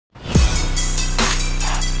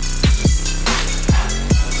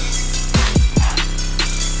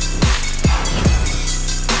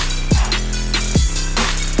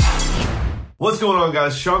What's going on,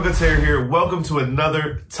 guys? Seancutshair here. Welcome to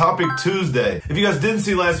another Topic Tuesday. If you guys didn't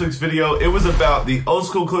see last week's video, it was about the old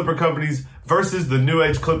school clipper companies versus the new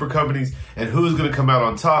age clipper companies and who's going to come out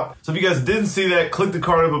on top. So if you guys didn't see that, click the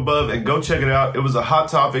card up above and go check it out. It was a hot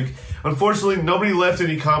topic. Unfortunately, nobody left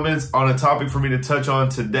any comments on a topic for me to touch on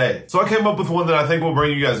today. So I came up with one that I think will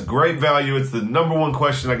bring you guys great value. It's the #1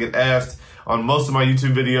 question I get asked on most of my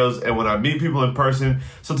YouTube videos and when I meet people in person.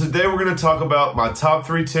 So today we're going to talk about my top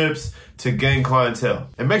 3 tips to gain clientele.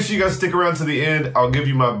 And make sure you guys stick around to the end. I'll give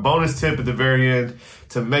you my bonus tip at the very end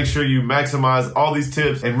to make sure you maximize all these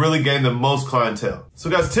tips and really gain the most clientele.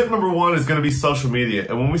 So guys, tip #1 is gonna be social media.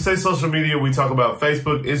 And when we say social media, we talk about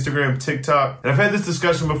Facebook, Instagram, TikTok. And I've had this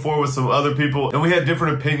discussion before with some other people and we had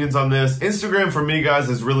different opinions on this. Instagram for me, guys,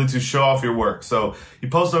 is really to show off your work. So you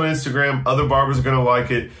post on Instagram, other barbers are gonna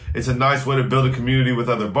like it. It's a nice way to build a community with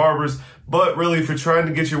other barbers. But really, if you're trying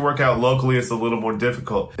to get your work out locally, it's a little more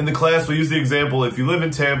difficult. In the class, we use the example, if you live in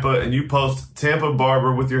Tampa and you post Tampa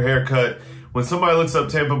Barber with your haircut, when somebody looks up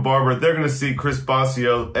Tampa Barber, they're going to see Chris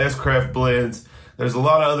Basio, S-Craft Blends. There's a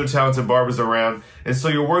lot of other talented barbers around, and so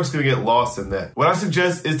your work's going to get lost in that. What I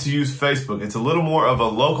suggest is to use Facebook. It's a little more of a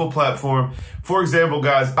local platform. For example,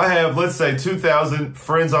 guys, I have, let's say, 2,000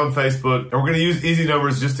 friends on Facebook, and we're going to use easy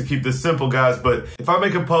numbers just to keep this simple, guys. But if I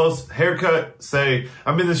make a post, haircut, say,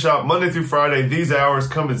 I'm in the shop Monday through Friday, these hours,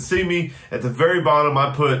 come and see me. At the very bottom,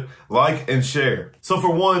 I put like and share. So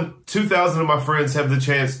for one, 2,000 of my friends have the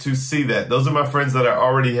chance to see that. Those are my friends that I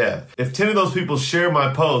already have. If 10 of those people share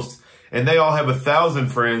my post, and they all have 1,000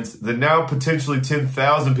 friends, then now potentially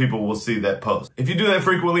 10,000 people will see that post. If you do that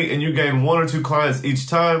frequently and you gain 1 or 2 clients each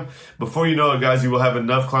time, before you know it, guys, you will have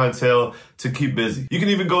enough clientele to keep busy. You can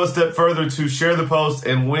even go a step further to share the post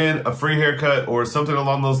and win a free haircut or something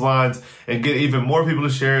along those lines and get even more people to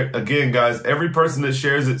share it. Again, guys, every person that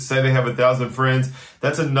shares it, say they have 1,000 friends,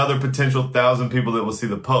 that's another potential 1,000 people that will see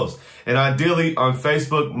the post. And ideally on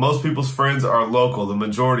Facebook, most people's friends are local. The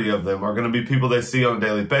majority of them are going to be people they see on a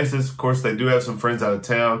daily basis. Of course, they do have some friends out of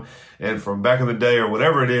town and from back in the day or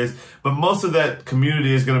whatever it is, but most of that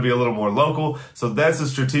community is going to be a little more local. So that's a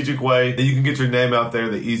strategic way that you can get your name out there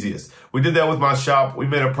the easiest. We did that with my shop. We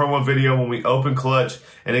made a promo video when we opened Klutch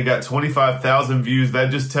and it got 25,000 views. That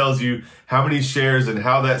just tells you how many shares and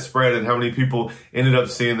how that spread and how many people ended up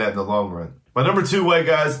seeing that in the long run. My #2 way,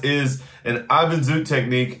 guys, is an Ivan Zoot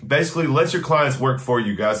technique. Basically, let your clients work for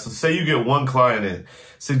you, guys. So say you get 1 client in.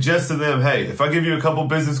 Suggest to them, hey, if I give you a couple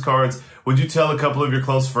business cards, would you tell a couple of your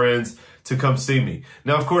close friends to come see me?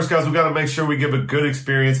 Now, of course, guys, we got to make sure we give a good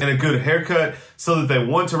experience and a good haircut so that they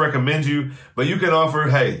want to recommend you. But you can offer,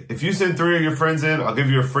 hey, if you send 3 of your friends in, I'll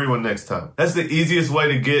give you a free one next time. That's the easiest way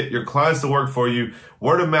to get your clients to work for you.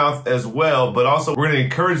 Word of mouth as well, but also we're going to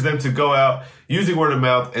encourage them to go out using word of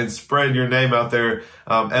mouth and spread your name out there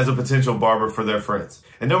as a potential barber for their friends.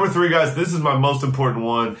 And #3, guys, this is my most important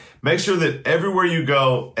one. Make sure that everywhere you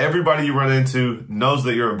go, everybody you run into knows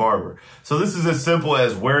that you're a barber. So this is as simple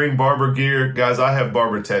as wearing barber gear. Guys, I have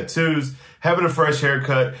barber tattoos, having a fresh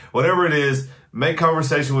haircut, whatever it is. Make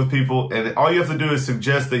conversation with people, and all you have to do is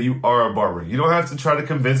suggest that you are a barber. You don't have to try to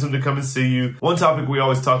convince them to come and see you. One topic we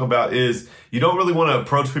always talk about is you don't really want to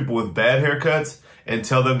approach people with bad haircuts and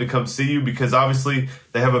tell them to come see you because obviously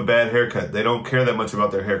they have a bad haircut. They don't care that much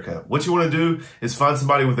about their haircut. What you want to do is find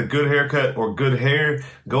somebody with a good haircut or good hair,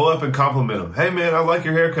 go up and compliment them. Hey man, I like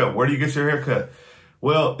your haircut. Where do you get your haircut?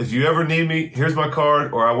 Well, if you ever need me, here's my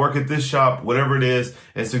card, or I work at this shop, whatever it is,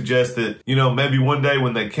 and suggest that, you know, maybe one day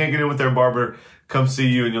when they can't get in with their barber, come see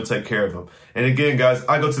you and you'll take care of them. And again, guys,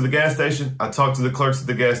 I go to the gas station, I talk to the clerks at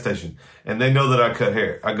the gas station, and they know that I cut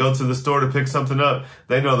hair. I go to the store to pick something up,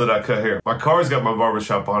 they know that I cut hair. My car's got my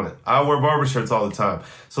barbershop on it. I wear barber shirts all the time.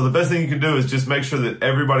 So the best thing you can do is just make sure that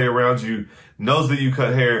everybody around you knows that you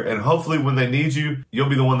cut hair, and hopefully when they need you, you'll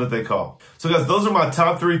be the one that they call. So guys, those are my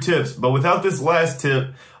top 3 tips, but without this last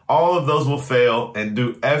tip, all of those will fail and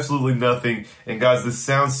do absolutely nothing. And guys, this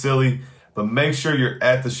sounds silly, but make sure you're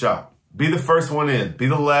at the shop. Be the first one in, be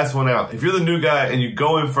the last one out. If you're the new guy and you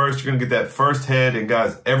go in first, you're gonna get that first head, and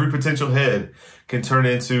guys, every potential head can turn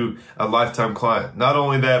into a lifetime client. Not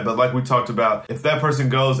only that, but like we talked about, if that person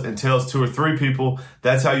goes and tells 2 or 3 people,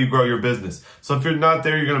 that's how you grow your business. So if you're not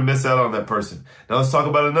there, you're gonna miss out on that person. Now let's talk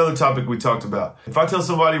about another topic we talked about. If I tell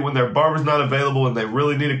somebody when their barber's not available and they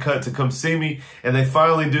really need a cut to come see me, and they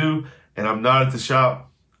finally do, and I'm not at the shop,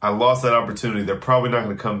 I lost that opportunity. They're probably not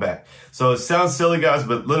going to come back. So it sounds silly, guys,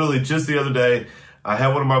 but literally just the other day, I had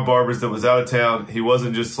one of my barbers that was out of town. He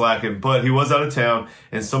wasn't just slacking, but he was out of town,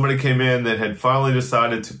 and somebody came in that had finally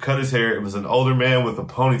decided to cut his hair. It was an older man with a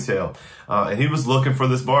ponytail, and he was looking for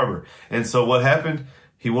this barber. And so what happened?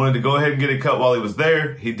 He wanted to go ahead and get it cut while he was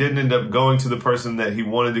there. He didn't end up going to the person that he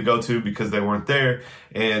wanted to go to because they weren't there.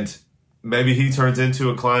 And maybe he turns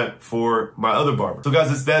into a client for my other barber. So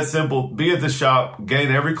guys, it's that simple. Be at the shop,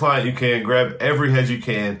 gain every client you can, grab every head you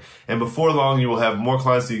can, and before long you will have more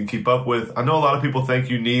clients that you can keep up with. I know a lot of people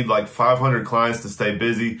think you need like 500 clients to stay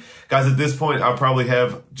busy. Guys, at this point, I probably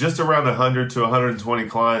have just around 100 to 120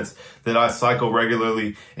 clients that I cycle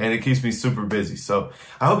regularly, and it keeps me super busy. So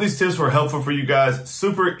I hope these tips were helpful for you guys.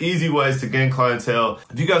 Super easy ways to gain clientele.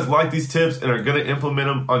 If you guys like these tips and are gonna implement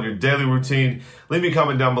them on your daily routine, leave me a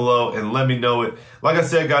comment down below and let me know it. Like I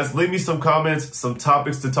said, guys, leave me some comments, some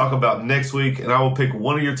topics to talk about next week, and I will pick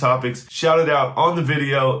one of your topics, shout it out on the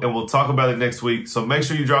video, and we'll talk about it next week. So make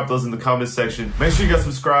sure you drop those in the comments section. Make sure you guys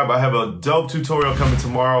subscribe. I have a dope tutorial coming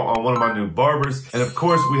tomorrow on one of my new barbers. And of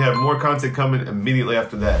course, we have more content coming immediately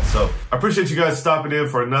after that. So I appreciate you guys stopping in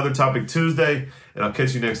for another Topic Tuesday, and I'll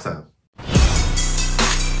catch you next time.